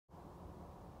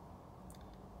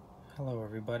Hello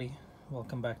everybody,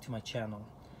 welcome back to my channel.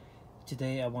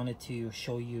 Today I wanted to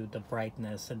show you the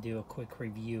brightness and do a quick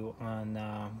review on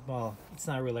well, it's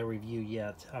not really a review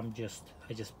yet. I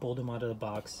just pulled them out of the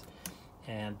box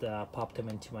and popped them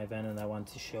into my van, and I want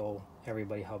to show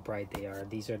everybody how bright they are.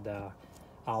 These are the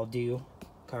Audio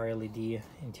car LED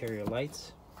interior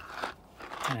lights,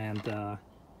 and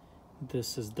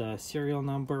this is the serial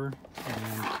number,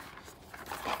 and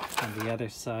on the other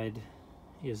side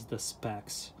is the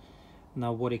specs.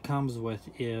 Now what it comes with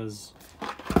is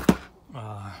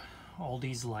all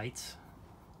these lights,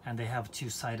 and they have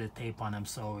two-sided tape on them,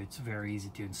 so it's very easy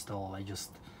to install. I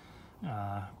just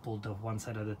pulled the one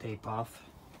side of the tape off,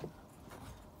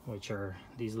 which are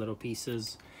these little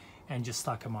pieces, and just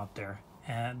stuck them up there.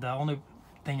 And the only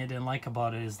thing I didn't like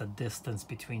about it is the distance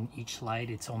between each light.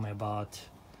 It's only about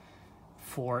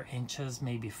 4 inches,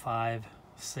 maybe 5,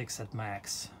 6 at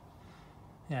max.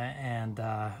 And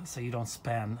so you don't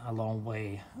span a long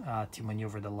way to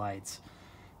maneuver the lights,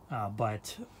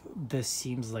 but this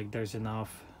seems like there's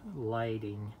enough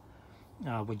lighting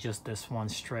with just this one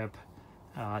strip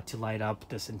to light up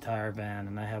this entire van.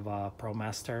 And I have a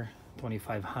ProMaster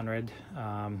 2500,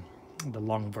 the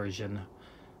long version.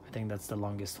 I think that's the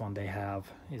longest one they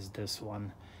have, is this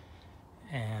one,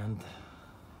 and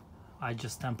I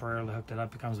just temporarily hooked it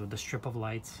up. It comes with a strip of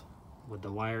lights with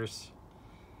the wires,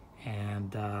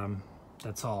 and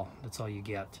that's all you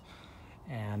get.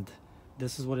 And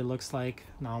this is what it looks like.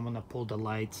 Now I'm gonna pull the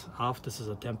lights off. This is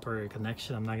a temporary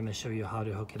connection. I'm not gonna show you how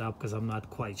to hook it up because I'm not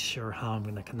quite sure how I'm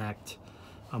gonna connect.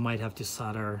 I might have to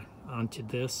solder onto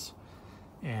this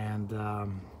and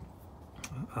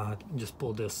just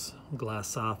pull this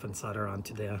glass off and solder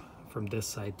onto from this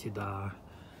side to the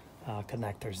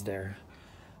connectors there.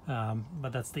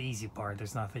 But that's the easy part.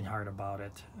 There's nothing hard about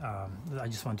it. I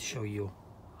just want to show you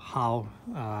how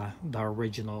the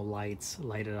original lights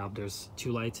light it up. There's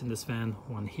 2 lights in this van,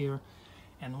 one here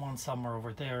and one somewhere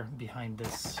over there behind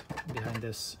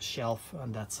this shelf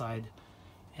on that side,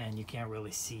 and you can't really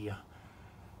see,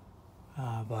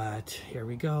 but here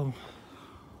we go,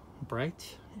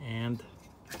 bright. And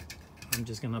I'm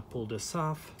just gonna pull this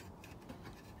off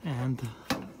and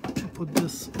put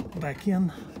this back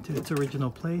in to its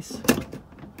original place.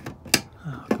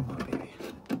 Oh, come on, baby.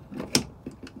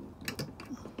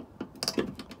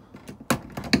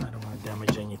 I don't want to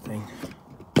damage anything.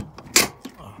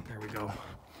 Oh, there we go.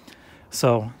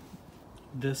 So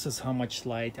this is how much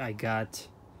light I got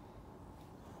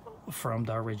from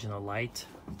the original light.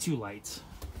 2 lights,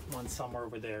 one somewhere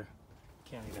over there.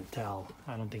 Can't even tell.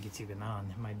 I don't think it's even on.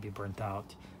 It might be burnt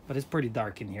out, but it's pretty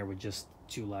dark in here with just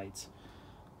 2 lights.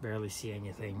 Barely see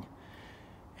anything.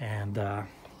 And I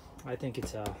think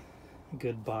it's a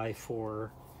good buy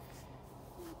for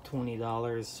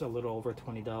 $20, a little over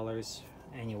 $20.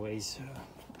 Anyways,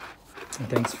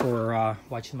 thanks for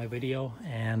watching my video,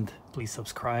 and please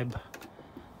subscribe.